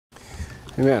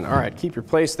Amen. All right, keep your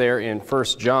place there in 1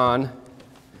 John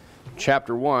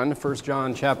chapter 1. 1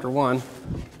 John chapter 1.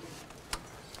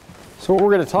 So what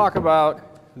we're going to talk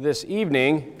about this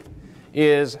evening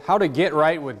is how to get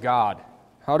right with God.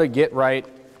 How to get right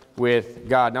with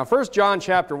God. Now 1 John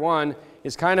chapter 1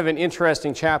 is kind of an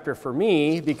interesting chapter for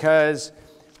me because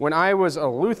when I was a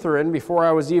Lutheran, before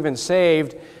I was even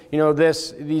saved, you know,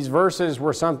 these verses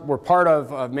were part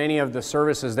of many of the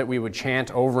services that we would chant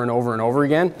over and over and over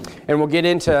again. And we'll get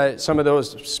into some of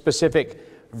those specific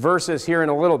verses here in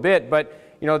a little bit.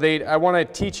 But, you know, I want to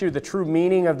teach you the true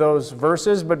meaning of those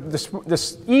verses. But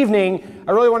this evening,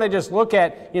 I really want to just look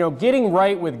at, you know, getting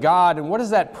right with God and what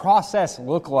does that process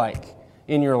look like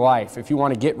in your life if you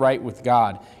want to get right with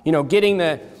God. You know, getting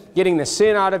the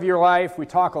sin out of your life. We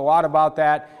talk a lot about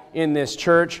that in this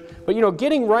church. But, you know,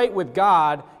 getting right with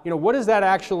God, you know, what does that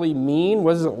actually mean?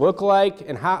 What does it look like?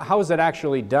 And how is it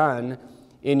actually done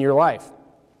in your life?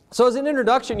 So as an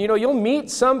introduction, you know, you'll meet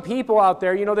some people out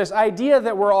there. You know, this idea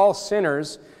that we're all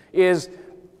sinners is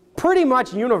pretty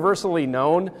much universally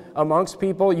known amongst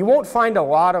people. You won't find a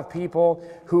lot of people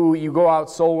who you go out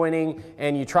soul winning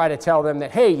and you try to tell them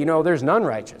that, hey, you know, there's none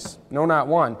righteous. No, not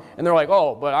one. And they're like,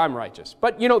 oh, but I'm righteous.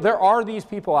 But, you know, there are these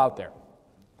people out there.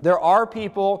 There are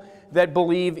people that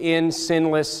believe in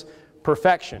sinless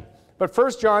perfection. But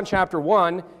 1 John chapter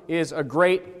 1 is a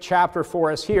great chapter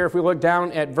for us here. If we look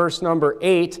down at verse number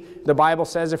 8, the Bible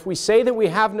says, if we say that we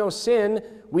have no sin,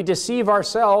 we deceive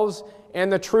ourselves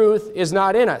and the truth is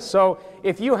not in us. So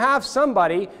if you have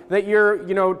somebody that you're,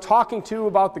 you know, talking to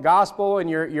about the gospel and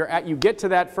you get to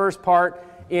that first part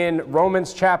in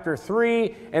Romans chapter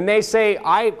 3 and they say,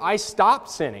 I stopped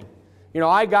sinning. You know,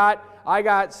 I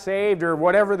got saved or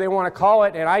whatever they want to call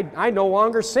it, and I no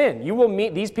longer sin. You will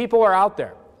meet, these people are out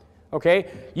there, okay?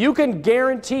 You can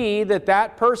guarantee that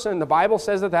that person, the Bible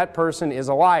says that that person is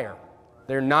a liar.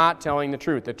 They're not telling the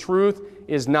truth. The truth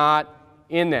is not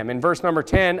in them. In verse number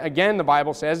 10, again, the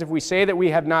Bible says, if we say that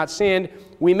we have not sinned,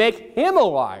 we make him a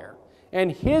liar,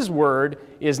 and his word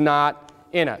is not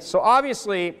in us. So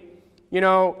obviously, you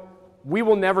know, we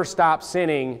will never stop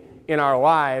sinning in our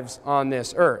lives on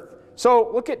this earth.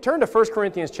 So turn to 1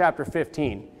 Corinthians chapter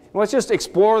 15. Let's just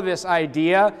explore this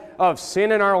idea of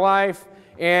sin in our life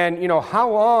and, you know, how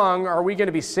long are we going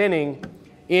to be sinning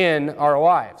in our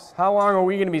lives? How long are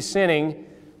we going to be sinning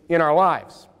in our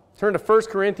lives? Turn to 1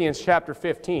 Corinthians chapter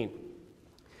 15.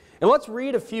 And let's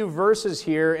read a few verses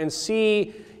here and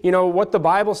see, you know, what the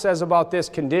Bible says about this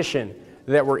condition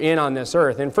that we're in on this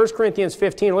earth. In 1 Corinthians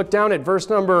 15, look down at verse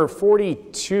number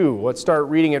 42. Let's start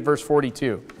reading at verse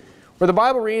 42. Where the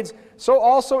Bible reads, so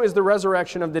also is the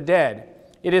resurrection of the dead.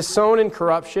 It is sown in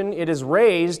corruption, it is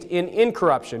raised in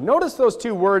incorruption. Notice those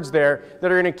two words there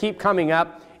that are going to keep coming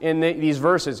up in these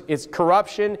verses. It's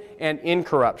corruption and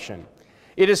incorruption.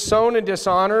 It is sown in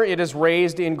dishonor, it is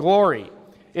raised in glory.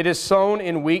 It is sown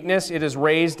in weakness, it is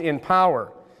raised in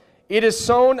power. It is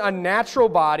sown a natural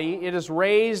body, it is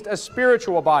raised a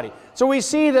spiritual body. So we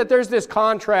see that there's this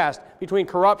contrast between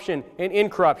corruption and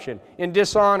incorruption, in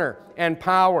dishonor and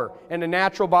power, and a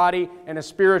natural body and a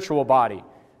spiritual body.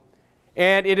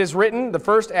 And it is written, the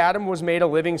first Adam was made a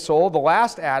living soul, the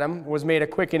last Adam was made a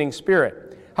quickening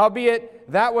spirit. Howbeit,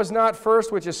 that was not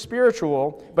first which is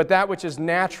spiritual, but that which is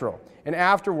natural, and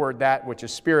afterward that which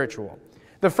is spiritual.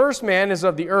 The first man is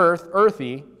of the earth,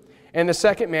 earthy, and the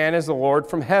second man is the Lord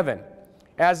from heaven.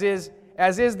 As is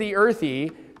the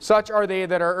earthy, such are they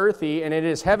that are earthy, and it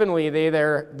is heavenly,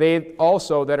 they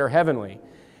also that are heavenly.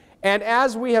 And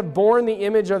as we have borne the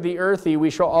image of the earthy, we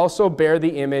shall also bear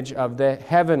the image of the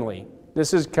heavenly.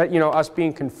 This is, you know, us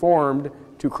being conformed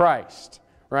to Christ,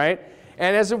 right?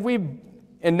 And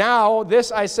now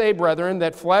this I say, brethren,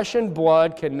 that flesh and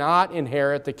blood cannot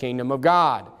inherit the kingdom of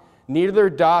God, neither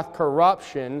doth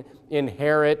corruption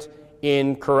inherit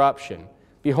incorruption.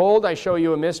 Behold, I show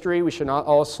you a mystery. We shall not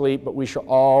all sleep, but we shall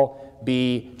all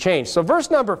be changed. So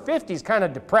verse number 50 is kind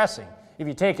of depressing if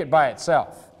you take it by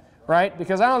itself, right?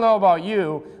 Because I don't know about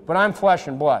you, but I'm flesh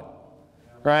and blood,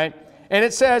 right? And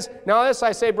it says, now this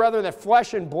I say, brethren, that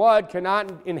flesh and blood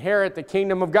cannot inherit the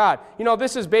kingdom of God. You know,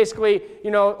 this is basically,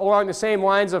 you know, along the same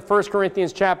lines of 1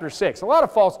 Corinthians chapter 6. A lot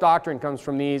of false doctrine comes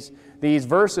from these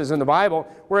verses in the Bible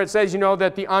where it says, you know,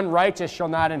 that the unrighteous shall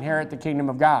not inherit the kingdom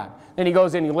of God. Then he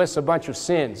goes in and he lists a bunch of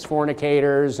sins,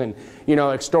 fornicators and, you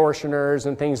know, extortioners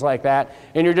and things like that.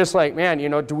 And you're just like, man, you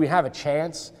know, do we have a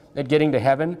chance at getting to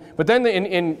heaven? But then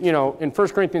in 1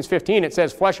 Corinthians 15 it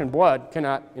says flesh and blood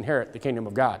cannot inherit the kingdom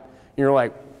of God. And you're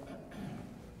like,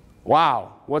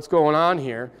 wow, what's going on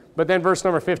here? But then verse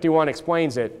number 51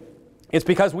 explains it. It's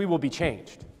because we will be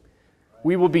changed.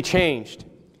 We will be changed.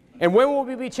 And when will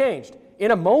we be changed?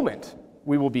 In a moment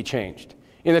we will be changed.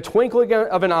 In the twinkling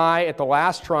of an eye at the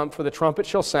last trump, for the trumpet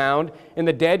shall sound, and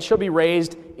the dead shall be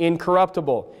raised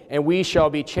incorruptible, and we shall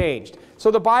be changed.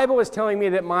 So the Bible is telling me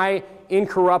that my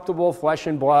incorruptible flesh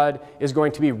and blood is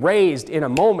going to be raised in a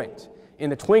moment,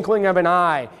 in the twinkling of an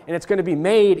eye, and it's going to be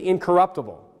made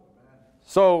incorruptible.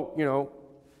 So,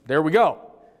 there we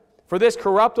go. For this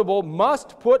corruptible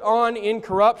must put on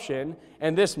incorruption,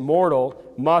 and this mortal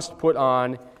must put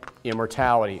on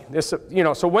immortality.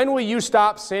 So when will you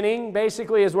stop sinning,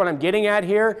 basically, is what I'm getting at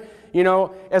here.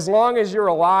 As long as you're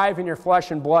alive in your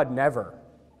flesh and blood, never,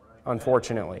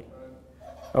 unfortunately.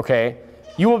 Okay?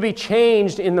 You will be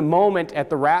changed in the moment at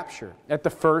the rapture, at the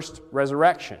first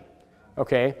resurrection.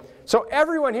 Okay? So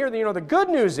everyone here, the good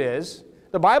news is,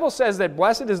 the Bible says that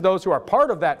blessed is those who are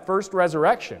part of that first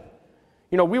resurrection.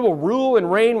 We will rule and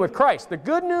reign with Christ. The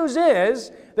good news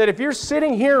is that if you're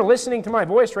sitting here listening to my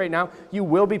voice right now, you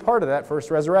will be part of that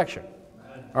first resurrection.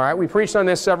 All right, we preached on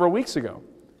this several weeks ago.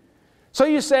 So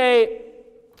you say,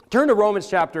 turn to Romans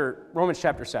chapter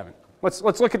 7. Let's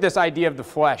look at this idea of the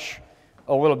flesh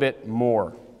a little bit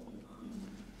more.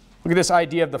 Look at this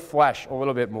idea of the flesh a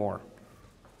little bit more.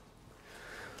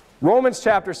 Romans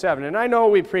chapter 7, and I know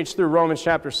we preached through Romans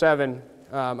chapter 7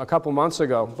 a couple months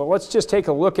ago, but let's just take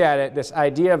a look at it, this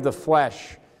idea of the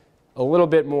flesh, a little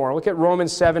bit more. Look at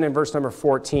Romans 7 and verse number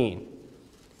 14.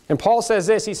 And Paul says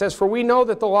this, he says, "For we know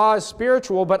that the law is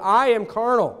spiritual, but I am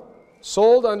carnal,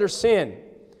 sold under sin.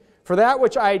 For that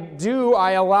which I do,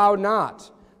 I allow not.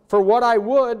 For what I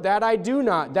would, that I do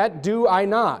not, that do I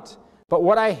not. But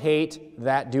what I hate,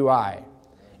 that do I.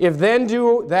 If then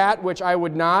do that which I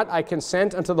would not, I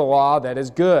consent unto the law that is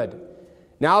good.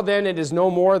 Now then it is no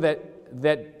more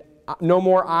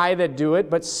I that do it,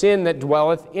 but sin that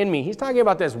dwelleth in me." He's talking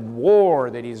about this war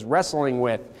that he's wrestling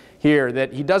with here,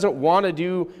 that he doesn't want to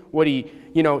do what he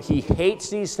hates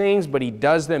these things, but he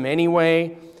does them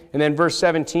anyway. And then verse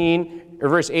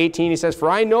 18, he says, "For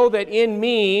I know that in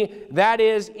me, that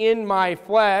is, in my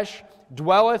flesh,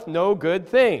 dwelleth no good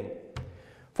thing.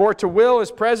 For to will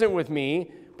is present with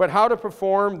me, but how to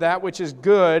perform that which is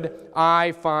good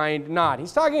I find not."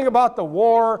 He's talking about the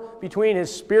war between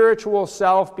his spiritual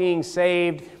self being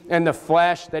saved and the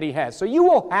flesh that he has. So you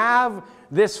will have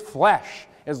this flesh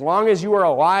as long as you are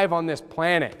alive on this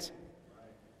planet.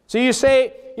 So you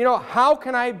say, how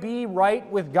can I be right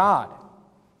with God?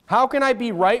 How can I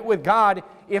be right with God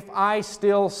if I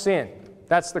still sin?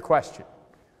 That's the question,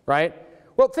 right?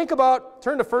 Well,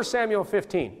 turn to 1 Samuel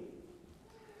 15.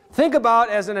 Think about,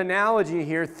 as an analogy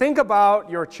here, think about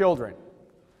your children.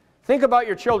 Think about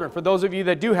your children, for those of you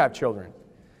that do have children.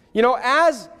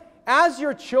 As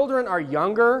your children are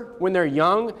younger, when they're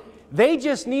young, they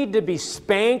just need to be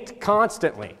spanked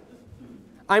constantly.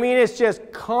 I mean, it's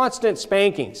just constant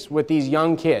spankings with these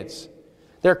young kids.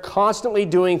 They're constantly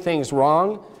doing things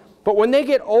wrong. But when they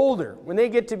get older, when they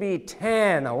get to be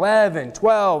 10, 11,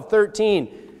 12, 13,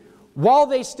 while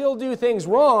they still do things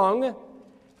wrong,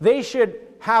 they should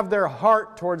have their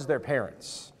heart towards their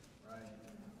parents.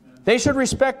 They should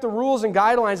respect the rules and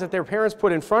guidelines that their parents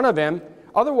put in front of them.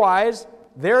 Otherwise,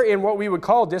 they're in what we would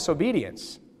call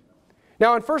disobedience.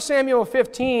 Now, in 1 Samuel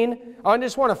 15, I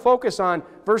just want to focus on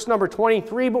verse number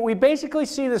 23, but we basically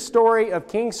see the story of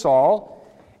King Saul,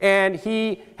 and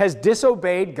he has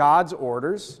disobeyed God's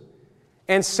orders.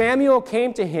 And Samuel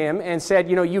came to him and said,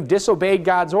 you've disobeyed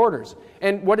God's orders.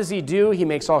 And what does he do? He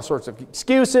makes all sorts of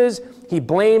excuses. He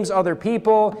blames other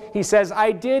people. He says,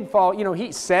 I did follow,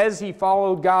 he says he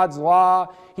followed God's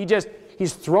law.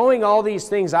 He's throwing all these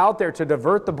things out there to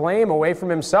divert the blame away from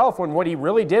himself when what he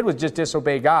really did was just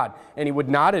disobey God. And he would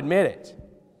not admit it.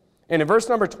 And in verse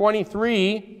number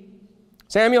 23,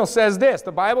 Samuel says this.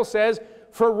 The Bible says,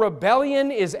 "For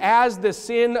rebellion is as the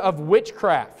sin of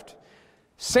witchcraft."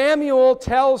 Samuel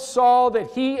tells Saul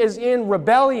that he is in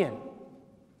rebellion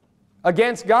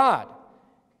against God.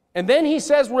 And then he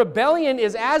says rebellion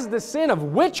is as the sin of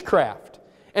witchcraft,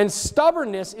 and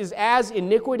stubbornness is as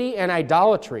iniquity and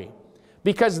idolatry.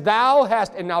 Because thou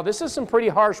hast, and now this is some pretty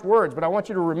harsh words, but I want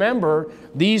you to remember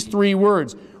these three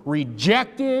words: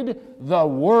 rejected the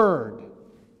word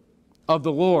of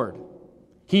the Lord.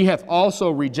 He hath also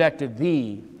rejected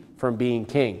thee from being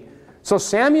king. So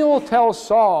Samuel tells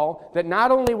Saul that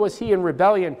not only was he in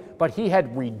rebellion, but he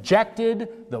had rejected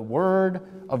the word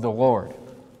of the Lord.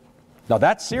 Now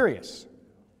that's serious.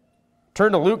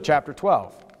 Turn to Luke chapter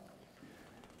 12.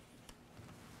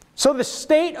 So the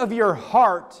state of your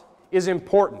heart is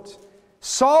important.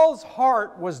 Saul's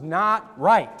heart was not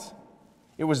right.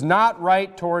 It was not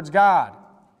right towards God.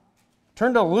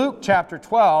 Turn to Luke chapter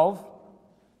 12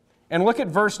 and look at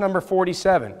verse number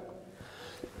 47.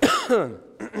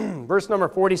 Verse number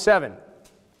 47.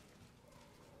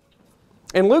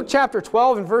 In Luke chapter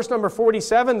 12 and verse number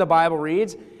 47, the Bible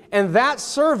reads, "And that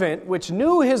servant which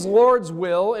knew his Lord's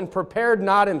will and prepared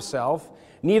not himself,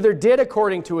 neither did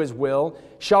according to his will,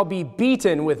 shall be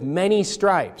beaten with many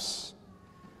stripes.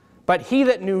 But he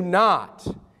that knew not,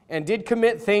 and did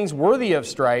commit things worthy of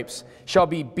stripes, shall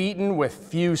be beaten with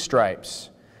few stripes.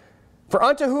 For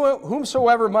unto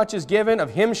whomsoever much is given,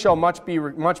 of him shall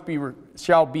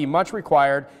be much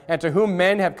required, and to whom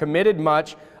men have committed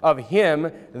much, of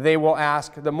him they will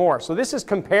ask the more." So this is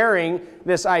comparing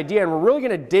this idea, and we're really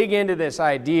going to dig into this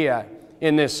idea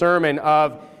in this sermon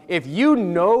of, if you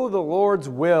know the Lord's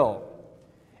will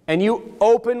and you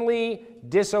openly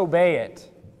disobey it,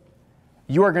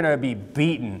 you are going to be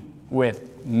beaten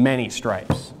with many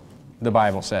stripes, the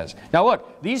Bible says. Now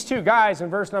look, these two guys in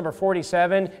verse number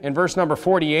 47 and verse number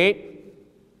 48,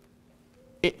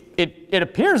 it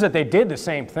appears that they did the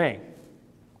same thing.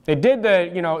 They did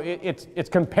it's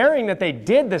comparing that they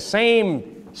did the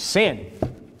same sin.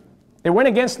 They went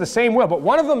against the same will, but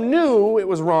one of them knew it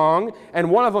was wrong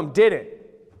and one of them didn't.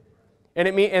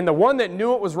 And the one that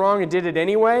knew it was wrong and did it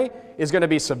anyway is going to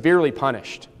be severely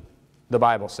punished, the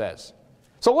Bible says.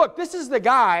 So look, this is the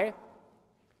guy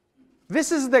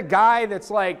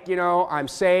that's like, I'm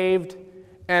saved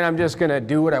and I'm just going to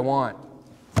do what I want.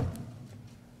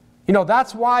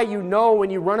 That's why when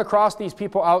you run across these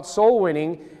people out soul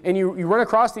winning, and you run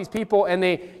across these people and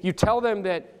you tell them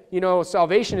that,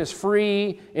 salvation is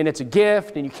free and it's a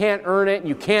gift and you can't earn it and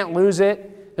you can't lose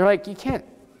it. They're like, you can't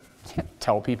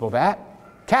tell people that.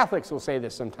 Catholics will say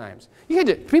this sometimes.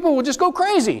 People will just go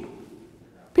crazy.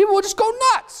 People will just go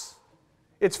nuts.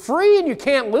 It's free and you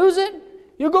can't lose it.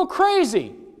 You'll go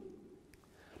crazy.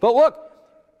 But look,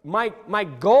 my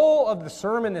goal of the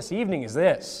sermon this evening is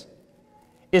this,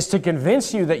 is to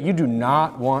convince you that you do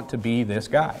not want to be this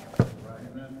guy.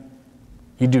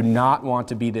 You do not want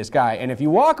to be this guy. And if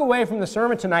you walk away from the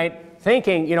sermon tonight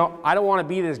thinking, I don't want to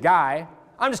be this guy,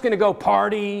 I'm just going to go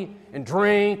party and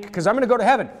drink because I'm going to go to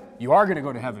heaven. You are going to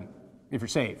go to heaven if you're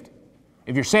saved.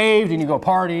 If you're saved and you go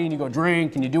party and you go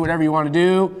drink and you do whatever you want to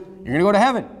do, you're going to go to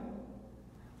heaven.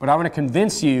 But I'm going to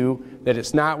convince you that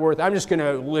it's not worth it. I'm just going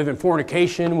to live in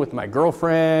fornication with my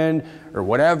girlfriend or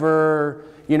whatever.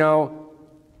 You don't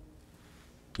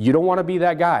want to be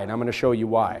that guy, and I'm going to show you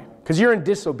why. Because you're in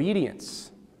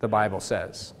disobedience, the Bible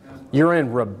says. You're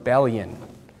in rebellion,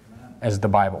 as the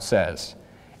Bible says.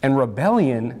 And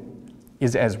rebellion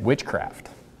is as witchcraft.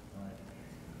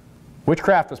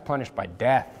 Witchcraft was punished by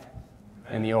death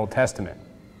in the Old Testament.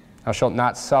 Thou shalt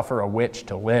not suffer a witch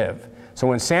to live. So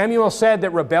when Samuel said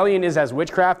that rebellion is as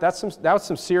witchcraft, that was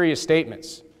some serious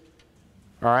statements.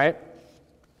 All right?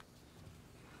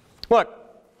 Look,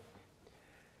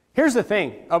 here's the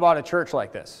thing about a church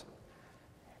like this.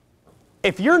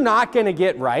 If you're not going to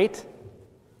get right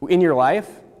in your life,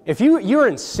 if you're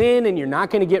in sin and you're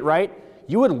not going to get right,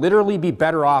 you would literally be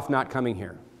better off not coming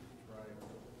here.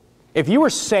 If you were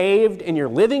saved and you're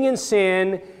living in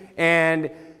sin and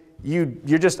you're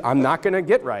just, I'm not going to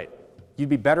get right, you'd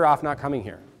be better off not coming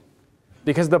here.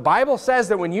 Because the Bible says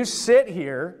that when you sit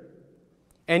here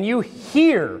and you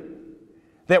hear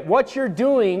that what you're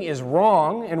doing is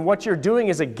wrong and what you're doing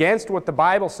is against what the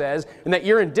Bible says, and that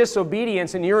you're in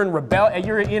disobedience and you're in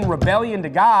rebellion to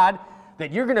God,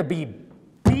 that you're going to be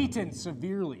beaten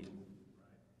severely.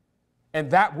 And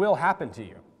that will happen to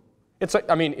you.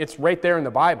 It's right there in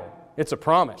the Bible. It's a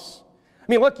promise.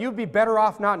 Look, you'd be better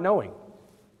off not knowing.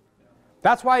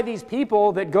 That's why these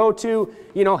people that go to,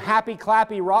 happy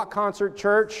clappy rock concert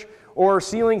church or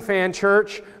ceiling fan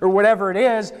church or whatever it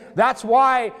is, that's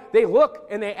why they look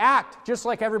and they act just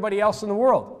like everybody else in the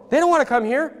world. They don't want to come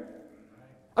here.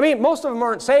 Most of them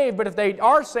aren't saved, but if they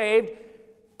are saved,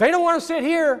 they don't want to sit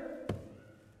here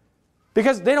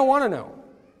because they don't want to know.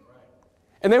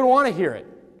 And they don't want to hear it.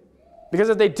 Because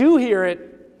if they do hear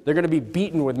it, they're going to be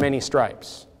beaten with many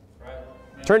stripes.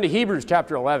 Turn to Hebrews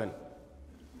chapter 11.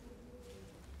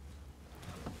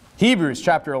 Hebrews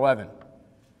chapter 11.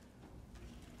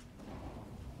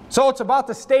 So it's about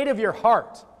the state of your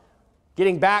heart.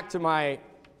 Getting back to my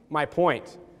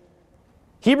point.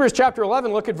 Hebrews chapter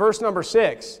 11, look at verse number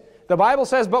 6. The Bible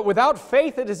says, "But without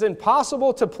faith it is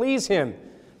impossible to please Him.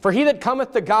 For he that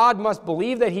cometh to God must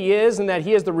believe that He is, and that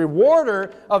He is the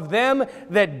rewarder of them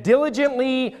that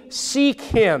diligently seek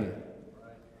Him."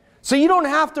 So you don't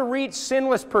have to reach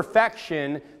sinless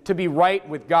perfection to be right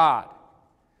with God.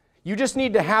 You just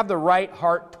need to have the right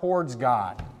heart towards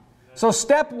God. So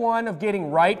step one of getting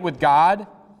right with God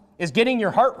is getting your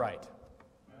heart right.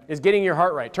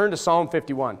 Turn to Psalm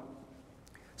 51.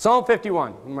 Psalm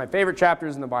 51, one of my favorite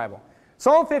chapters in the Bible.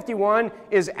 Psalm 51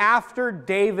 is after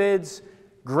David's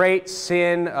great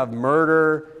sin of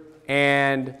murder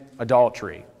and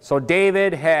adultery. So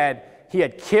David had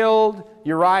killed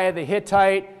Uriah the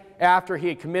Hittite after he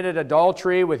had committed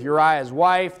adultery with Uriah's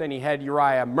wife. Then he had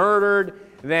Uriah murdered.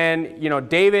 Then,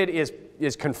 David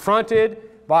is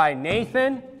confronted by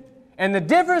Nathan. And the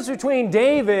difference between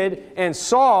David and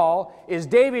Saul is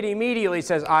David immediately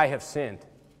says, I have sinned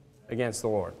against the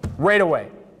Lord. Right away.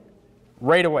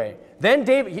 Right away. Then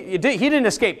David, he didn't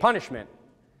escape punishment.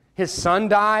 His son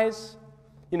dies.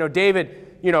 David,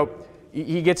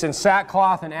 he gets in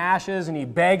sackcloth and ashes and he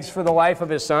begs for the life of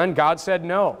his son. God said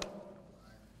no.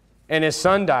 And his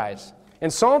son dies.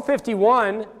 And Psalm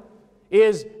 51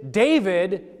 is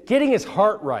David getting his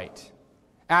heart right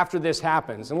after this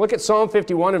happens. And look at Psalm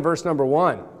 51 and verse number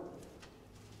 1,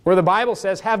 where the Bible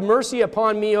says, have mercy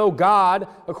upon me, O God,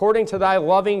 according to thy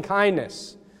loving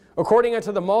kindness. According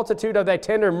unto the multitude of thy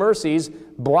tender mercies,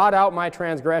 blot out my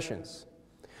transgressions.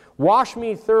 Wash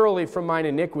me thoroughly from mine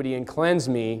iniquity and cleanse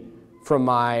me from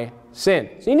my sin.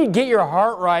 So you need to get your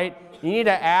heart right. You need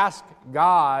to ask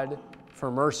God for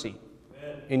mercy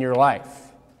in your life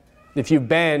if you've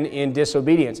been in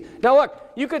disobedience. Now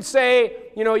look, you could say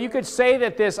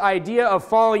that this idea of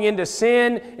falling into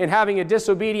sin and having a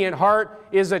disobedient heart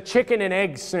is a chicken and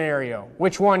egg scenario.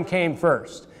 Which one came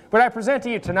first? But I present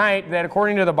to you tonight that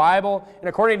according to the Bible and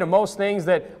according to most things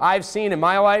that I've seen in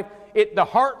my life, the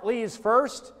heart leaves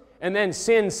first and then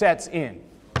sin sets in.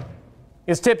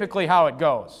 Is typically how it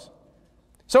goes.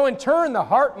 So in turn, the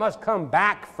heart must come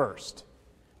back first.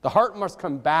 The heart must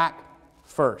come back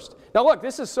first. Now look,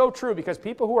 this is so true because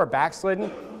people who are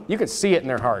backslidden, you can see it in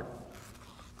their heart.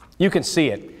 You can see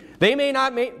it. They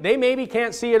maybe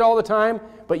can't see it all the time,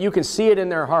 but you can see it in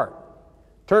their heart.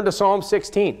 Turn to Psalm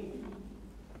 16.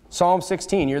 Psalm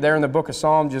 16. You're there in the book of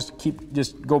Psalms.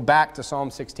 Just go back to Psalm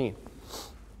 16.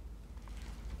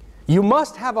 You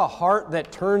must have a heart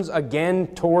that turns again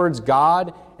towards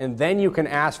God, and then you can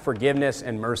ask forgiveness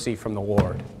and mercy from the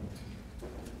Lord.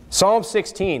 Psalm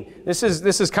 16. This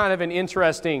is kind of an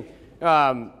interesting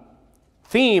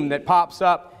theme that pops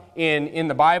up in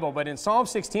the Bible. But in Psalm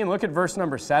 16, look at verse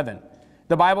number 7.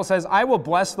 The Bible says, I will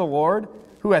bless the Lord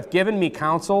who hath given me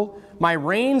counsel. My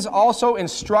reins also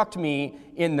instruct me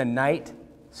in the night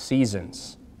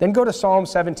seasons. Then go to Psalm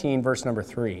 17, verse number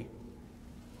 3.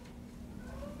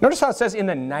 Notice how it says in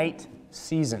the night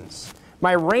seasons.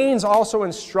 My reins also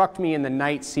instruct me in the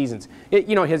night seasons.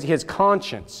 His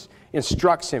conscience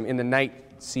instructs him in the night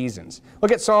seasons.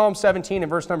 Look at Psalm 17 and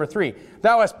verse number 3.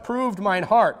 Thou hast proved mine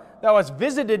heart. Thou hast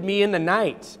visited me in the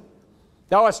night.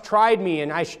 Thou hast tried me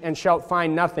and shalt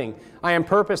find nothing. I am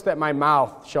purposed that my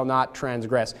mouth shall not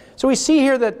transgress. So we see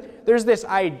here that there's this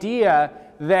idea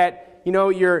that,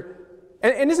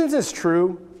 and isn't this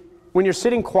true? When you're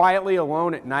sitting quietly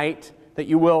alone at night, that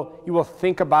you will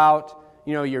think about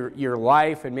your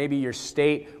life and maybe your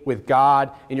state with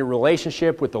God, and your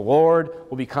relationship with the Lord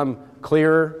will become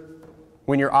clearer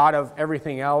when you're out of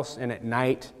everything else and at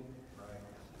night.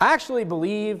 I actually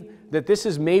believe that this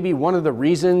is maybe one of the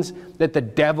reasons that the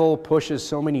devil pushes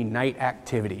so many night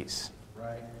activities.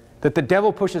 Right. That the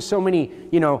devil pushes so many,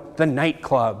 the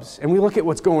nightclubs. And we look at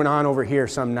what's going on over here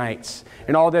some nights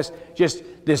and all this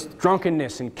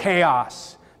drunkenness and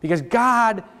chaos. Because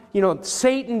God,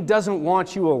 Satan doesn't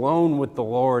want you alone with the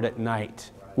Lord at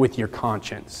night with your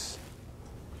conscience.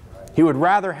 He would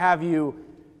rather have you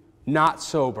not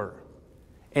sober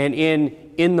and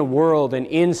in the world and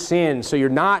in sin, so you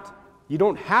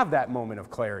don't have that moment of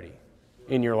clarity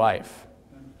in your life.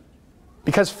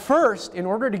 Because first, in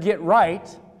order to get right,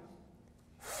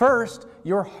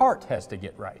 your heart has to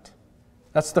get right.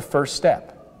 That's the first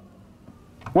step.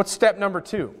 What's step number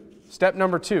 2? Step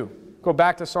number 2, go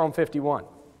back to Psalm 51.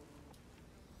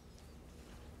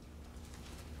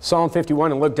 Psalm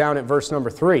 51 and look down at verse number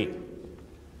 3.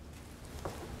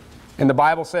 And the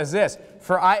Bible says this,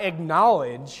 for I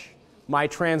acknowledge my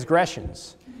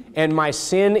transgressions, and my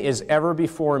sin is ever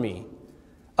before me.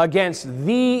 Against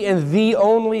thee and thee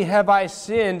only have I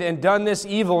sinned and done this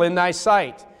evil in thy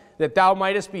sight, that thou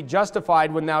mightest be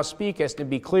justified when thou speakest and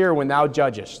be clear when thou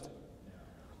judgest.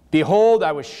 Behold,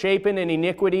 I was shapen in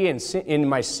iniquity, and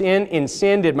in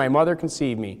sin did my mother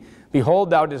conceive me. Behold,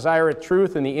 thou desirest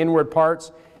truth in the inward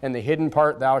parts, and the hidden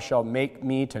part thou shalt make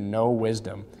me to know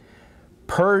wisdom.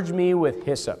 Purge me with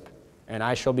hyssop, and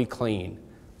I shall be clean.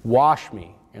 Wash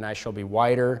me, and I shall be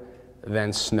whiter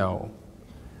than snow.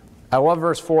 I love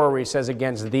verse 4 where he says,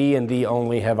 against thee and thee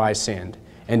only have I sinned,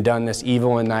 and done this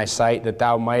evil in thy sight, that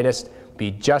thou mightest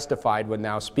be justified when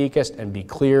thou speakest, and be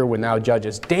clear when thou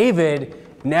judgest. David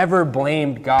never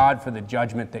blamed God for the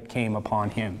judgment that came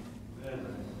upon him.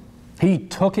 He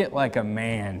took it like a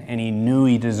man, and he knew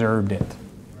he deserved it.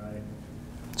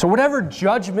 So whatever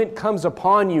judgment comes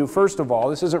upon you, first of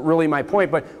all, this isn't really my point,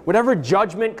 but whatever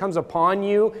judgment comes upon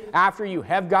you after you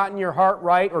have gotten your heart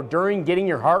right or during getting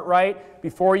your heart right,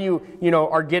 before you're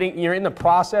in the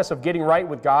process of getting right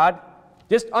with God,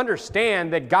 just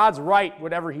understand that God's right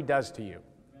whatever He does to you.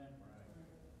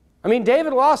 I mean,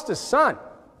 David lost his son.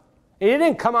 And he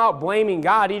didn't come out blaming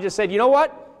God. He just said, you know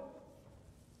what?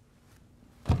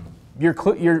 You're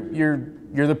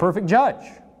the perfect judge.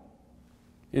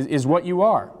 Is what you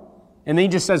are. And then he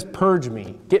just says, purge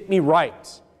me, get me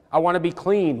right. I want to be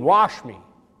clean, wash me.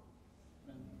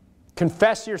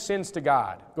 Confess your sins to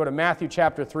God. Go to Matthew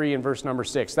chapter 3 and verse number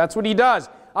 6. That's what he does.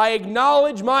 I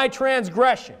acknowledge my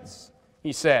transgressions,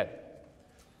 he said.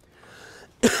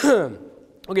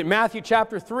 Look at Matthew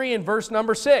chapter 3 and verse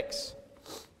number 6.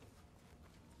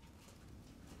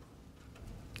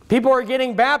 People are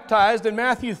getting baptized in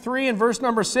Matthew 3 and verse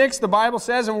number 6. The Bible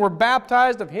says, and were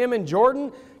baptized of him in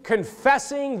Jordan,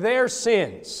 confessing their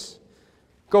sins.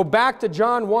 Go back to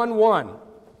John 1:1.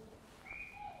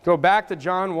 Go back to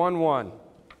John 1:1.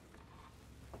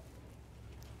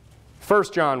 1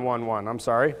 John 1:1, I'm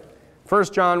sorry.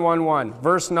 1 John 1:1,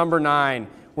 verse number 9,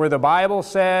 where the Bible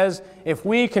says, if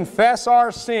we confess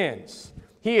our sins,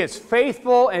 He is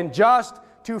faithful and just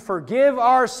to forgive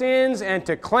our sins and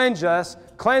to cleanse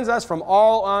us from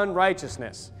all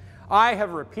unrighteousness. I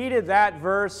have repeated that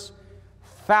verse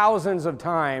thousands of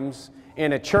times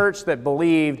in a church that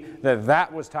believed that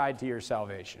that was tied to your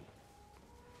salvation.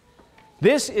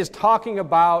 This is talking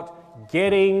about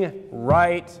getting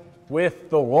right with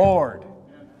the Lord,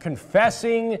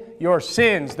 confessing your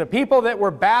sins. The people that were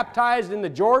baptized in the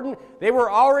Jordan, they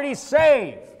were already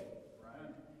saved,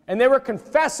 and they were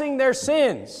confessing their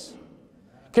sins.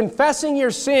 Confessing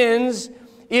your sins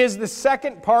is the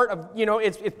second part of,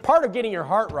 it's part of getting your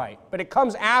heart right, but it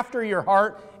comes after your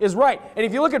heart is right. And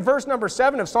if you look at verse number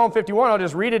 7 of Psalm 51, I'll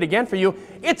just read it again for you.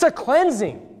 It's a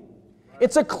cleansing.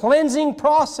 It's a cleansing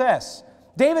process.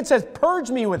 David says, purge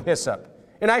me with hyssop,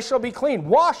 and I shall be clean.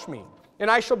 Wash me,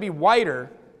 and I shall be whiter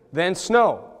than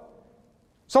snow.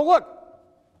 So look,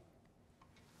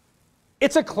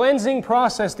 it's a cleansing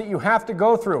process that you have to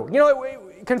go through.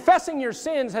 Confessing your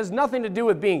sins has nothing to do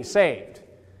with being saved.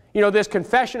 This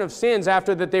confession of sins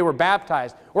after that they were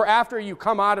baptized, or after you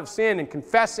come out of sin and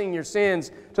confessing your sins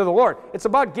to the Lord. It's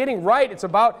about getting right. It's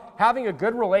about having a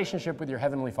good relationship with your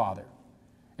Heavenly Father,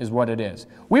 is what it is.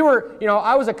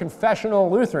 I was a confessional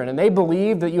Lutheran, and they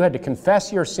believed that you had to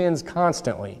confess your sins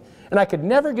constantly. And I could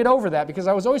never get over that because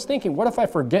I was always thinking, what if I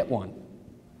forget one?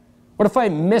 What if I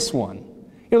miss one?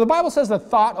 The Bible says the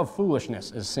thought of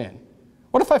foolishness is sin.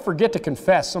 What if I forget to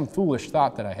confess some foolish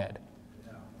thought that I had?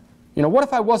 What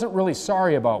if I wasn't really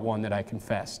sorry about one that I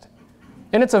confessed?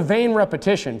 And it's a vain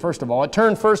repetition, first of all. It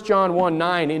turned 1 John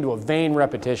 1:9 into a vain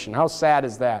repetition. How sad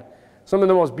is that? Some of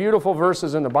the most beautiful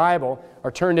verses in the Bible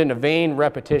are turned into vain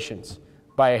repetitions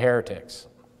by heretics.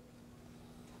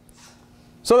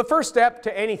 So the first step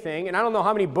to anything, and I don't know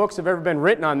how many books have ever been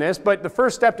written on this, but the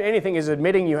first step to anything is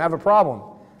admitting you have a problem.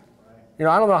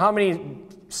 I don't know how many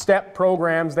step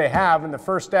programs they have, and the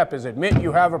first step is admit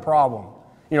you have a problem.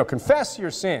 Confess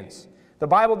your sins. The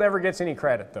Bible never gets any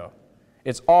credit, though.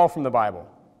 It's all from the Bible.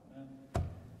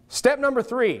 Step number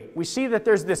 3, we see that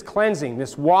there's this cleansing,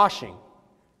 this washing.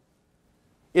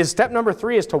 Step number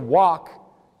 3 is to walk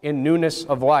in newness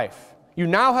of life. You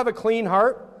now have a clean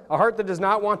heart, a heart that does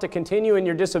not want to continue in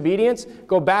your disobedience.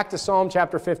 Go back to Psalm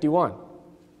chapter 51.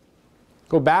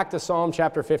 Go back to Psalm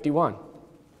chapter 51.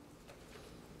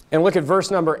 And look at verse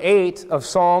number 8 of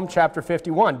Psalm chapter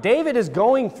 51. David is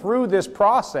going through this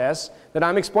process that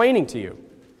I'm explaining to you.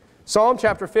 Psalm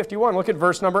chapter 51, look at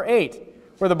verse number 8,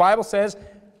 where the Bible says,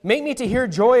 make me to hear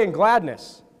joy and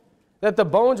gladness, that the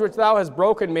bones which thou hast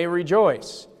broken may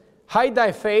rejoice. Hide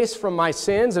thy face from my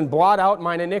sins and blot out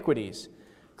mine iniquities.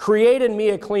 Create in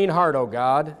me a clean heart, O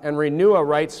God, and renew a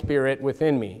right spirit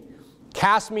within me.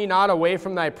 Cast me not away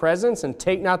from thy presence, and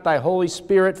take not thy Holy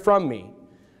Spirit from me.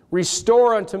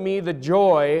 Restore unto me the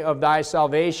joy of thy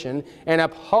salvation, and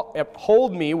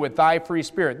uphold me with thy free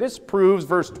spirit. This proves,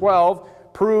 verse 12,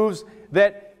 proves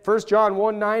that 1 John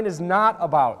 1:9 is not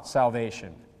about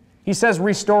salvation. He says,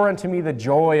 restore unto me the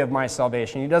joy of my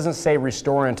salvation. He doesn't say,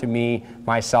 restore unto me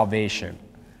my salvation.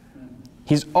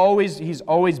 He's always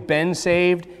been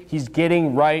saved. He's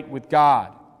getting right with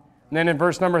God. And then in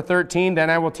verse number 13, then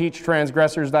I will teach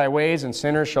transgressors thy ways, and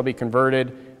sinners shall be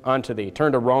converted unto thee.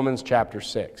 Turn to Romans chapter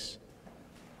 6.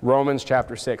 Romans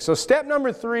chapter 6. So step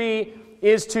number 3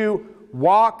 is to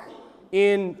walk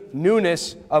in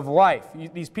newness of life.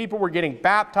 These people were getting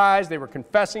baptized. They were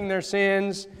confessing their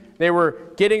sins. They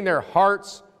were getting their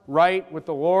hearts right with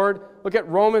the Lord. Look at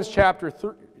Romans chapter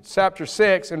chapter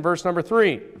 6 and verse number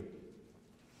 3.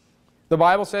 The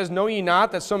Bible says, "Know ye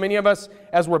not that so many of us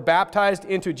as were baptized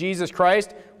into Jesus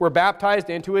Christ were baptized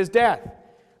into his death?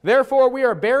 Therefore we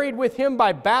are buried with him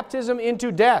by baptism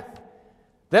into death,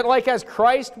 that like as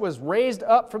Christ was raised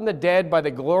up from the dead by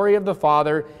the glory of the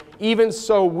Father, even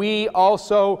so we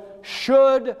also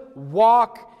should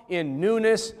walk in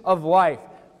newness of life."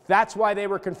 That's why they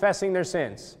were confessing their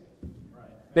sins.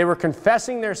 They were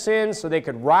confessing their sins so they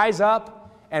could rise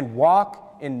up and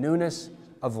walk in newness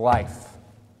of life.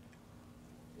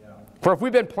 For if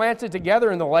we've been planted together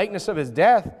in the likeness of his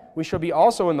death, we shall be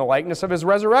also in the likeness of his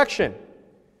resurrection.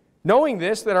 Knowing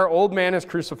this, that our old man is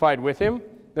crucified with him,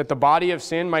 that the body of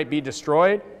sin might be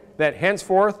destroyed, that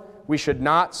henceforth we should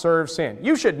not serve sin.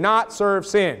 You should not serve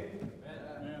sin.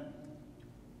 Amen.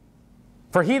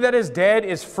 For he that is dead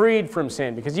is freed from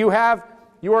sin, because you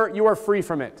are free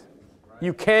from it. Right.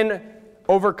 You can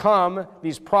overcome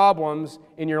these problems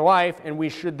in your life, and we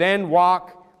should then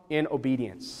walk in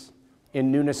obedience. In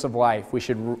newness of life. We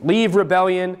should leave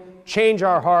rebellion, change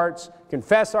our hearts,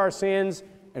 confess our sins,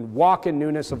 and walk in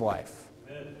newness of life.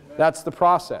 Amen. That's the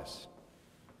process.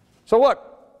 So look,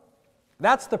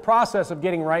 that's the process of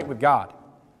getting right with God.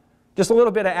 Just a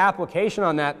little bit of application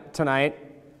on that tonight.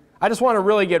 I just want to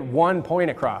really get one point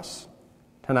across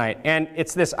tonight, and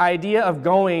it's this idea of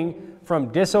going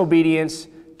from disobedience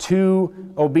to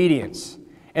obedience.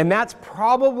 And that's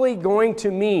probably going to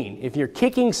mean, if you're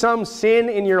kicking some sin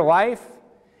in your life,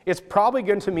 it's probably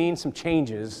going to mean some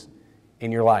changes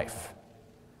in your life.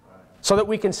 So that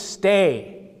we can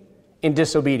stay in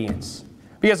disobedience.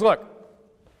 Because look,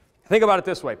 think about it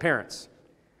this way, parents.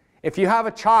 If you have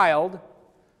a child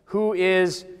who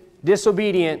is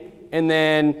disobedient and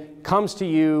then comes to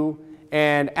you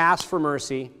and asks for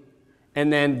mercy,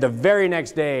 and then the very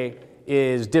next day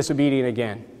is disobedient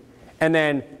again, and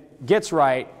then gets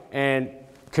right and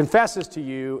confesses to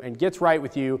you and gets right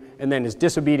with you and then is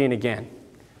disobedient again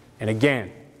and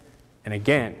again and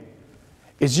again.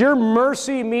 Is your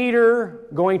mercy meter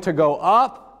going to go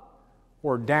up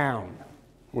or down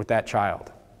with that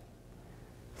child?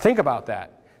 Think about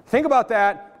that. Think about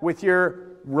that with your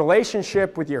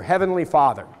relationship with your Heavenly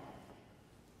Father.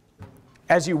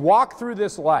 As you walk through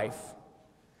this life,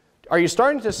 are you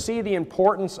starting to see the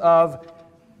importance of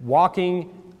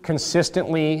walking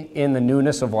consistently in the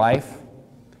newness of life?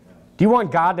 Do you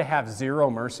want God to have zero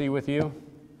mercy with you?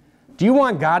 Do you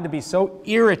want God to be so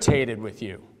irritated with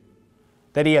you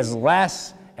that he has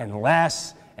less and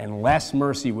less and less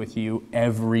mercy with you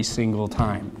every single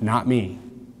time? Not me.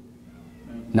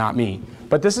 Not me.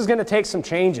 But this is going to take some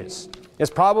changes. It's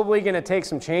probably going to take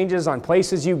some changes on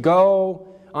places you go,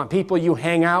 on people you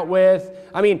hang out with.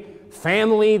 I mean,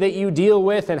 family that you deal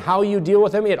with and how you deal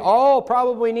with them, it all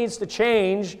probably needs to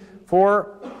change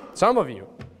for some of you,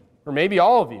 or maybe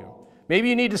all of you. Maybe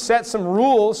you need to set some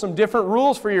rules, some different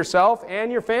rules for yourself and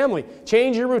your family.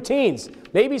 Change your routines.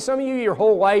 Maybe some of you, your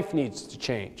whole life needs to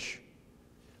change.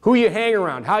 Who you hang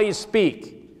around, how you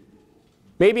speak.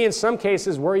 Maybe in some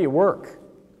cases where you work.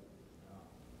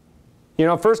 You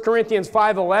know, 1 Corinthians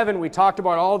 5:11, we talked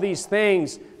about all these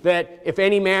things that if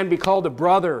any man be called a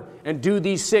brother and do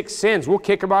these 6 sins, we'll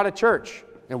kick him out of church.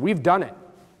 And we've done it.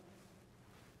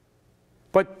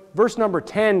 But verse number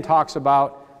 10 talks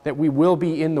about that we will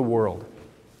be in the world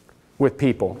with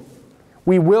people.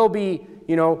 We will be,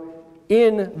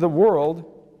 in the world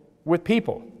with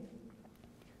people.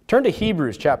 Turn to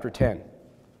Hebrews chapter 10.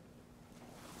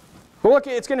 But look,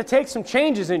 it's going to take some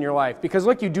changes in your life because,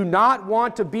 look, you do not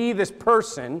want to be this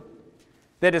person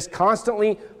that is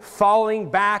constantly falling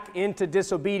back into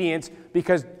disobedience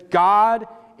because God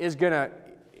is going to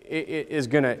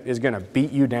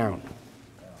beat you down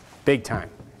big time.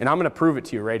 And I'm going to prove it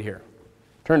to you right here.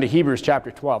 Turn to Hebrews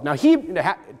chapter 12. Now,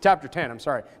 chapter 10, I'm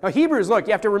sorry. Now, Hebrews, look,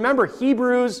 you have to remember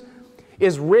Hebrews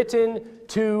is written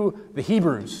to the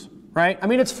Hebrews, right? I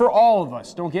mean, it's for all of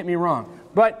us, don't get me wrong.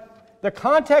 But the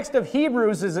context of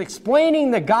Hebrews is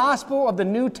explaining the gospel of the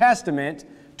New Testament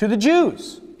to the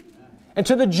Jews. And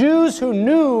to the Jews who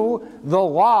knew the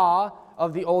law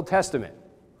of the Old Testament.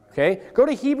 Okay? Go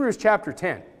to Hebrews chapter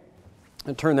 10.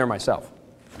 And turn there myself.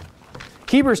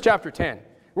 Hebrews chapter 10.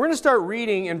 We're going to start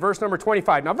reading in verse number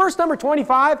 25. Now, verse number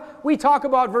 25, we talk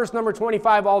about verse number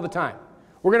 25 all the time.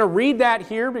 We're going to read that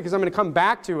here because I'm going to come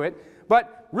back to it.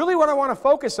 But really what I want to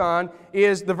focus on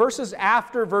is the verses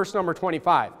after verse number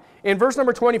 25. In verse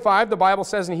number 25, the Bible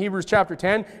says in Hebrews chapter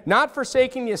 10, "Not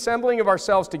forsaking the assembling of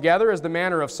ourselves together as the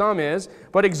manner of some is,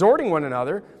 but exhorting one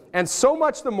another, and so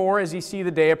much the more as ye see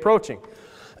the day approaching."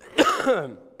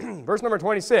 Verse number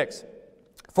 26,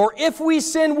 "For if we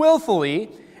sin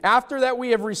willfully, after that we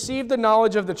have received the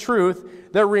knowledge of the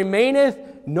truth, there remaineth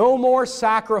no more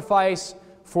sacrifice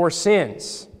for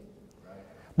sins,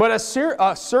 but a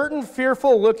certain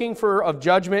fearful looking for of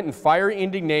judgment and fiery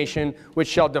indignation, which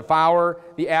shall devour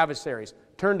the adversaries.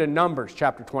 Turn to Numbers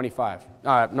chapter 25.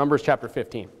 Numbers chapter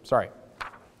 15. Sorry.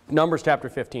 Numbers chapter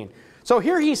 15. So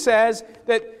here he says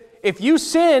that if you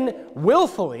sin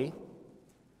willfully,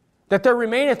 that there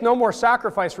remaineth no more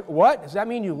sacrifice. What? Does that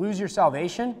mean you lose your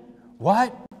salvation?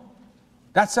 What?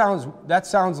 That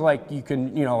sounds like you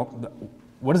can,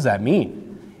 what does that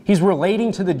mean? He's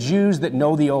relating to the Jews that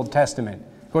know the Old Testament.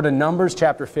 Go to Numbers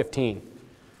chapter 15.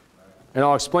 And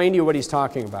I'll explain to you what he's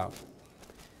talking about.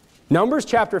 Numbers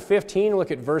chapter 15,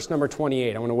 look at verse number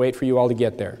 28. I want to wait for you all to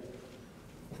get there.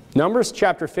 Numbers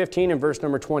chapter 15 and verse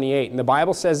number 28. And the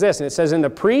Bible says this, and it says, "And the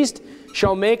priest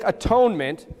shall make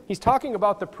atonement." He's talking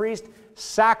about the priest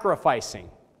sacrificing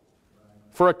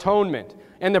for atonement.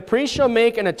 "And the priest shall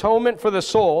make an atonement for the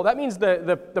soul." That means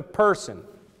the person,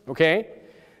 okay?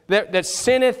 That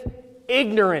sinneth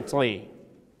ignorantly.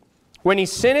 "When he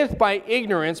sinneth by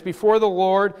ignorance before the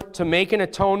Lord to make an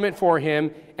atonement for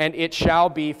him, and it shall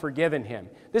be forgiven him."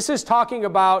 This is talking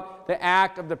about the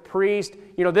act of the priest.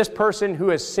 This person who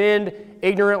has sinned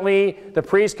ignorantly, the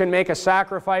priest can make a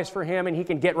sacrifice for him and he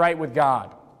can get right with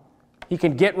God. He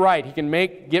can get right. He can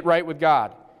get right with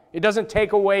God. It doesn't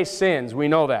take away sins. We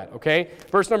know that, okay?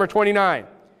 Verse number 29.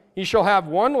 "He shall have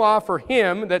one law for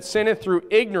him that sinneth through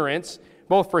ignorance,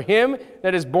 both for him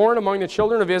that is born among the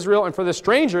children of Israel and for the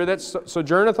stranger that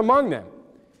sojourneth among them.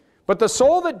 But the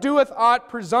soul that doeth aught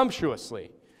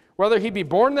presumptuously, whether he be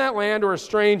born in that land or a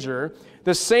stranger,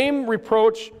 the same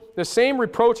reproacheth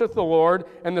the Lord,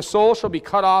 and the soul shall be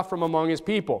cut off from among his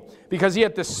people, because he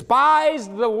hath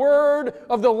despised the word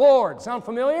of the Lord." Sound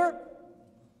familiar?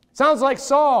 Sounds like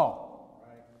Saul.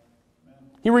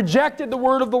 He rejected the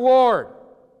word of the Lord.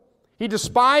 He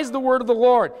despised the word of the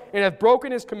Lord, and hath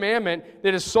broken his commandment,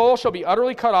 that his soul shall be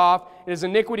utterly cut off, and his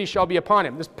iniquity shall be upon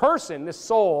him. This person, this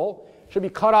soul, should be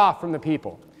cut off from the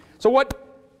people. So what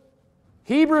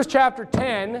Hebrews chapter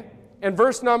 10 and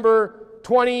verse number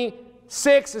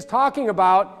 26 is talking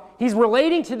about, he's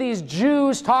relating to these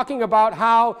Jews, talking about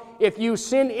how if you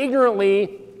sin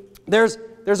ignorantly, there's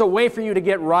a way for you to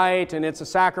get right, and it's a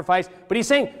sacrifice. But he's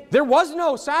saying there was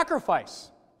no sacrifice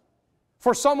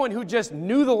for someone who just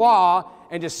knew the law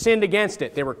and just sinned against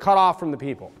it. They were cut off from the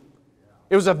people.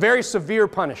 It was a very severe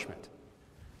punishment.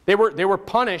 They were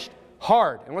punished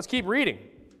hard. And let's keep reading.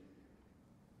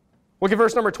 Look at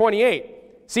verse number 28.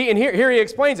 See, and here he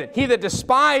explains it. "He that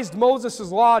despised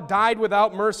Moses' law died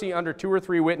without mercy under 2 or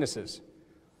 3 witnesses.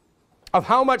 Of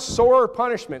how much sorer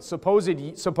punishment, suppose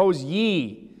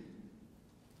ye,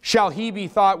 shall he be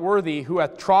thought worthy who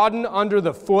hath trodden under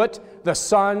the foot the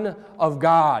Son of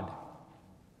God,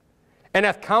 and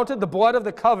hath counted the blood of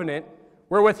the covenant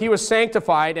wherewith he was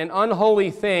sanctified an unholy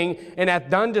thing, and hath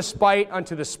done despite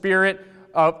unto the Spirit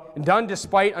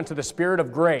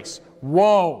of grace."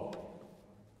 Whoa!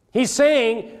 He's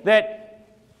saying that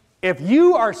if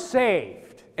you are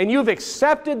saved and you've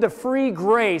accepted the free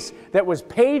grace that was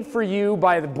paid for you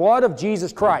by the blood of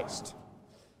Jesus Christ,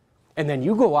 and then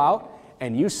you go out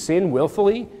and you sin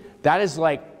willfully, that is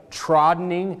like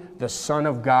troddening the Son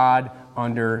of God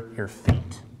under your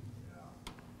feet.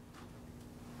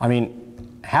 I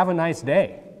mean, have a nice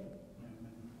day.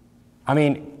 I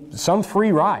mean, some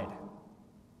free ride.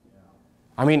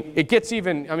 I mean, it gets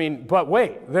even, but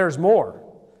wait, there's more.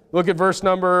 Look at verse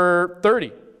number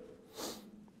 30.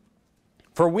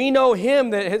 "For we know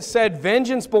him that has said,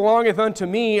 Vengeance belongeth unto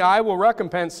me, I will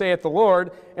recompense, saith the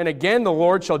Lord, and again the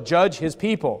Lord shall judge his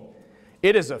people.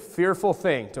 It is a fearful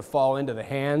thing to fall into the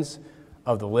hands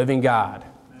of the living God."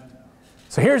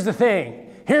 So here's the thing.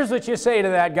 Here's what you say to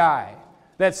that guy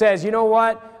that says, "You know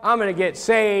what? I'm going to get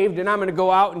saved and I'm going to go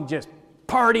out and just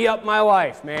party up my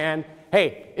life, man."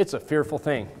 Hey, it's a fearful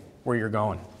thing where you're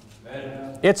going.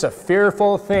 It's a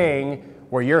fearful thing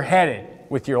where you're headed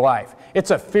with your life.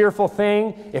 It's a fearful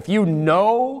thing if you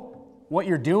know what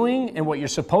you're doing and what you're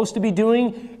supposed to be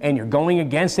doing and you're going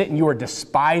against it and you are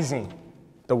despising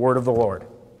the word of the Lord.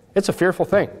 It's a fearful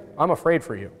thing. I'm afraid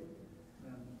for you.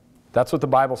 That's what the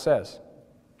Bible says.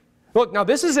 Look, now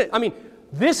this is it. I mean,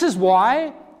 this is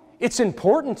why it's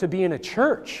important to be in a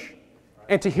church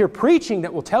and to hear preaching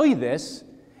that will tell you this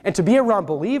and to be around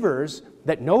believers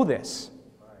that know this.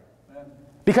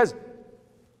 Because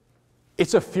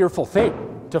it's a fearful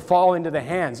thing to fall into the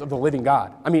hands of the living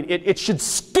God. I mean, it should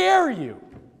scare you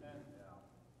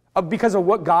because of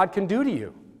what God can do to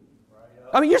you.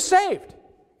 I mean, you're saved.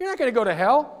 You're not going to go to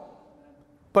hell.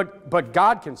 But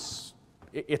God can,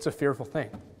 it's a fearful thing.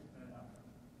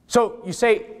 So you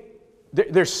say,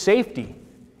 there's safety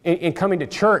in coming to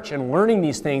church and learning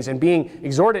these things and being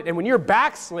exhorted. And when you're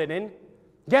backslidden,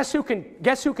 guess who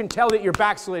can tell that you're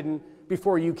backslidden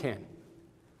before you can?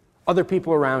 Other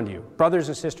people around you, brothers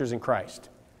and sisters in Christ.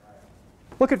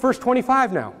 Look at verse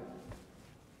 25 now.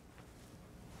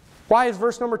 Why is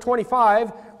verse number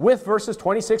 25 with verses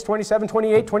 26, 27,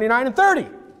 28, 29, and 30?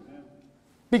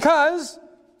 Because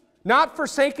not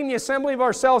forsaking the assembly of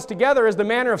ourselves together as the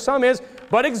manner of some is,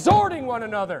 but exhorting one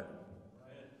another.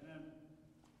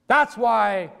 That's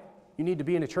why you need to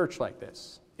be in a church like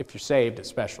this, if you're saved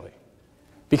especially.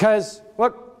 Because,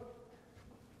 look,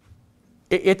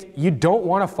 you don't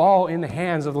want to fall in the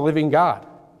hands of the living God.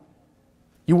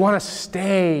 You want to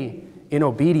stay in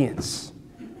obedience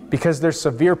because there's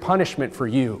severe punishment for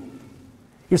you.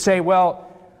 You say, well,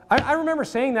 I remember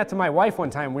saying that to my wife one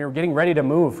time. We were getting ready to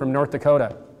move from North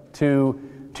Dakota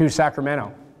to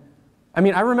Sacramento. I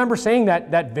mean, I remember saying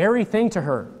that very thing to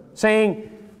her, saying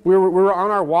we were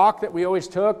on our walk that we always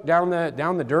took down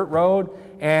the dirt road,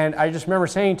 and I just remember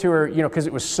saying to her, because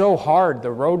it was so hard,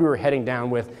 the road we were heading down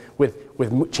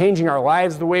with changing our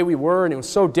lives the way we were, and it was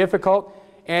so difficult.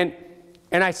 And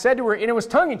I said to her, and it was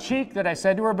tongue-in-cheek that I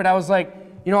said to her, but I was like,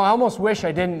 I almost wish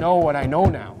I didn't know what I know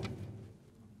now.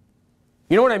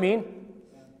 You know what I mean?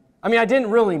 I mean, I didn't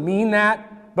really mean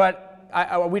that, but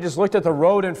we just looked at the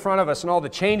road in front of us and all the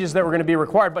changes that were going to be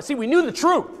required. But see, we knew the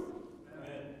truth.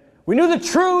 We knew the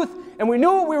truth, and we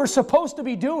knew what we were supposed to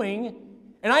be doing,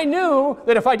 and I knew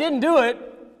that if I didn't do it,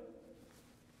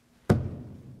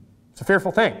 it's a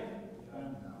fearful thing.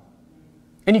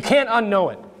 And you can't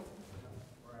unknow it.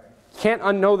 You can't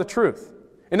unknow the truth.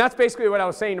 And that's basically what I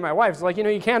was saying to my wife. It's like, you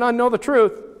can't unknow the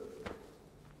truth.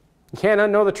 You can't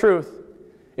unknow the truth.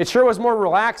 It sure was more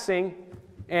relaxing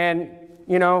and,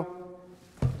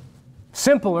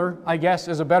 simpler, I guess,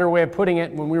 is a better way of putting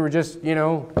it, when we were just,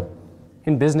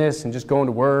 in business and just going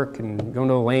to work and going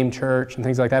to a lame church and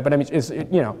things like that. But I mean,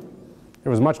 there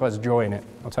was much less joy in it.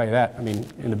 I'll tell you that. I mean,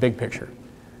 in the big picture.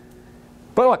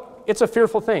 But look, it's a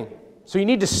fearful thing. So you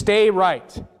need to stay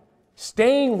right.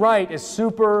 Staying right is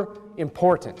super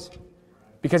important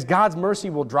because God's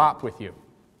mercy will drop with you.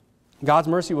 God's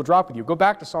mercy will drop with you. Go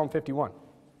back to Psalm 51.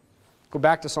 Go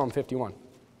back to Psalm 51.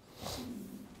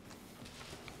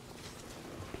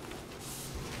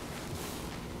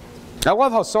 I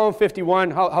love how Psalm 51,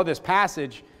 how this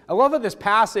passage, I love how this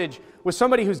passage with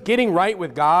somebody who's getting right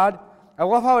with God, I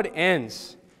love how it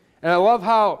ends. And I love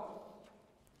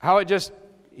how it just,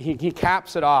 he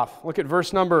caps it off. Look at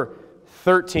verse number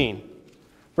 13.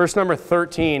 Verse number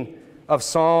 13 of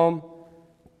Psalm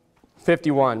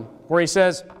 51, where he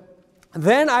says,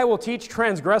 "Then I will teach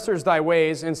transgressors thy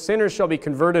ways, and sinners shall be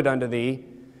converted unto thee.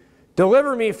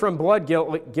 Deliver me from blood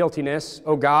guiltiness,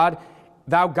 O God,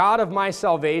 thou God of my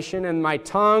salvation, and my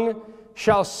tongue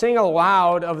shall sing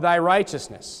aloud of thy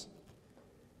righteousness."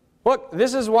 Look,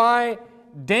 this is why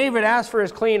David asked for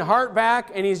his clean heart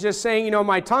back, and he's just saying,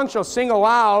 my tongue shall sing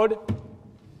aloud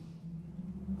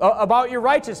about your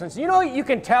righteousness. You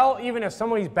can tell even if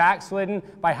somebody's backslidden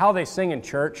by how they sing in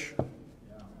church.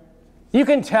 You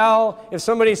can tell if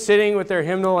somebody's sitting with their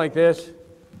hymnal like this.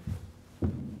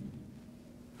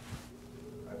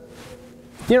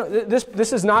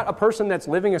 This is not a person that's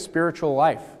living a spiritual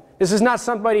life. This is not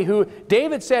somebody who,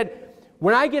 David said,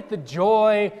 when I get the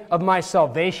joy of my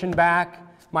salvation back,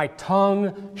 my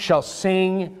tongue shall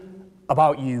sing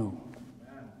about you,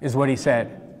 is what he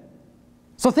said.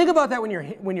 So think about that when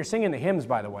you're singing the hymns,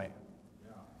 by the way.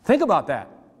 Think about that.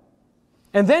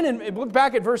 And then look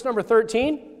back at verse number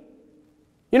 13.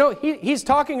 He's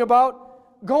talking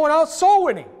about going out soul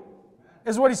winning,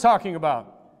 is what he's talking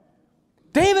about.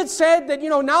 David said that,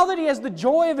 now that he has the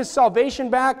joy of his salvation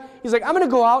back, he's like, I'm going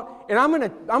to go out and I'm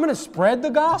going to spread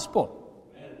the gospel,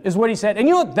 is what he said.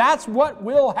 And that's what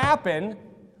will happen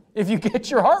if you get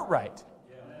your heart right.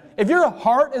 If your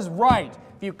heart is right,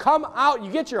 if you come out, you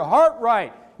get your heart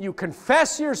right, you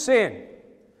confess your sin,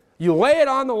 you lay it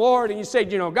on the Lord and you say,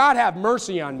 God, have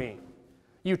mercy on me.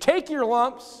 You take your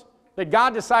lumps that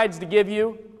God decides to give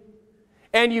you,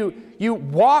 and you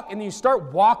walk and you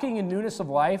start walking in newness of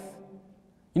life.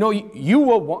 You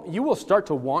will start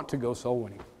to want to go soul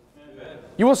winning. Amen.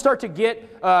 You will start to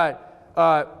get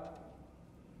a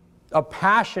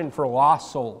passion for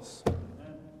lost souls.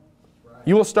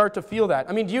 You will start to feel that.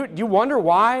 I mean, do you wonder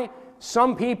why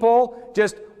some people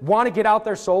just want to get out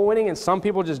there soul winning and some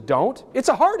people just don't? It's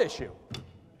a heart issue.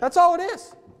 That's all it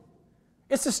is.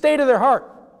 It's the state of their heart.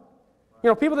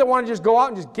 People that want to just go out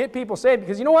and just get people saved,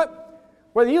 because you know what?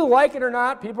 Whether you like it or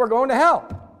not, people are going to hell.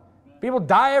 People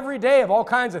die every day of all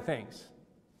kinds of things.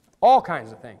 All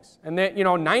kinds of things. And that,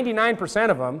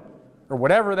 99% of them or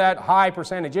whatever that high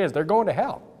percentage is, they're going to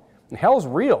hell. And hell's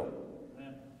real.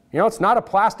 You know, it's not a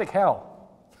plastic hell.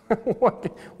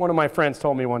 One of my friends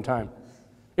told me one time.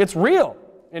 It's real,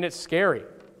 and it's scary.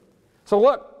 So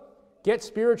look, get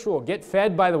spiritual. Get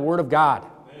fed by the Word of God.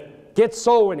 Get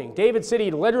soul winning. David said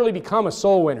he'd literally become a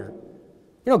soul winner.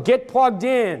 You know, get plugged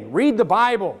in. Read the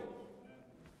Bible.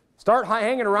 Start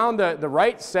hanging around the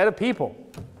right set of people.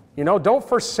 You know, don't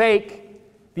forsake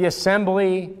the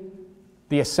assembling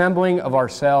of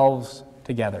ourselves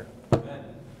together.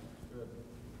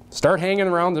 Start hanging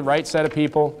around the right set of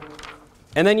people.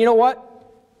 And then you know what?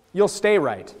 You'll stay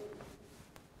right.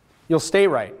 You'll stay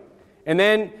right. And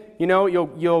then, you know,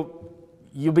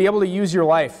 you'll be able to use your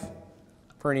life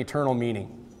for an eternal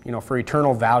meaning, you know, for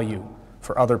eternal value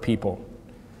for other people.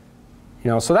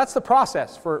 You know, so that's the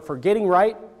process for getting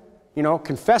right. You know,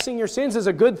 confessing your sins is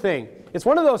a good thing. It's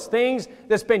one of those things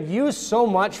that's been used so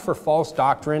much for false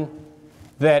doctrine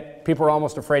that people are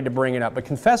almost afraid to bring it up. But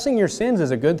confessing your sins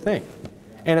is a good thing.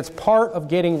 And it's part of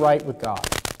getting right with God.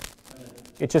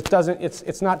 It just doesn't,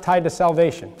 it's not tied to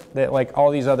salvation, that like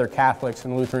all these other Catholics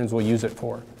and Lutherans will use it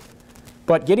for.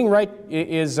 But getting right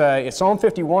is Psalm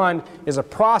 51 is a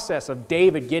process of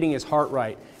David getting his heart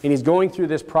right. And he's going through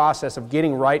this process of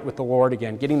getting right with the Lord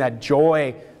again, getting that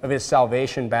joy of his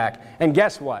salvation back. And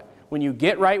guess what? When you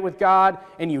get right with God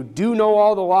and you do know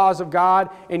all the laws of God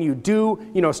and you do,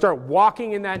 you know, start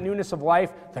walking in that newness of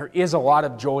life, there is a lot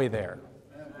of joy there.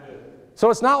 So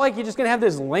it's not like you're just going to have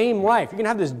this lame life. You're going to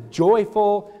have this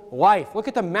joyful life. Look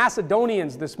at the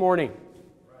Macedonians this morning.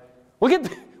 Look at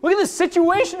the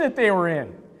situation that they were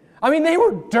in. I mean, they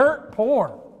were dirt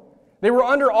poor. They were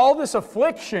under all this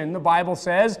affliction, the Bible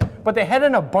says, but they had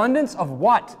an abundance of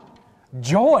what?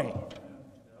 Joy.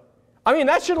 I mean,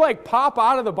 that should like pop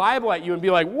out of the Bible at you and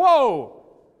be like, whoa,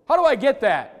 how do I get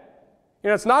that? You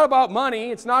know, it's not about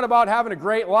money. It's not about having a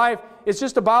great life. It's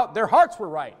just about their hearts were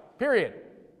right, period.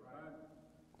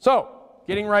 So,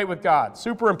 getting right with God.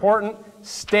 Super important.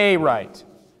 Stay right.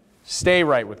 Stay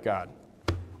right with God.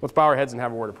 Let's bow our heads and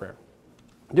have a word of prayer.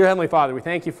 Dear Heavenly Father, we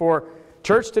thank you for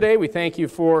church today. We thank you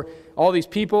for all these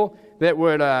people that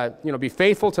would be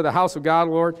faithful to the house of God,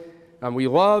 Lord. We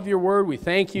love your word. We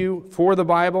thank you for the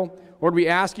Bible. Lord, we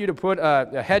ask you to put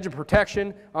a hedge of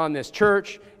protection on this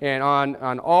church and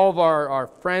on all of our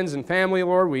friends and family,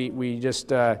 Lord. We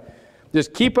just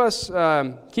keep us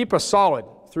solid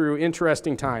through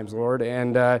interesting times, Lord.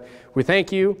 And we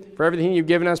thank you for everything you've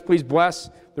given us. Please bless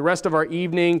the rest of our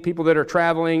evening, people that are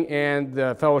traveling, and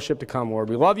the fellowship to come, Lord.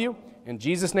 We love you. In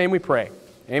Jesus' name we pray.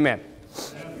 Amen.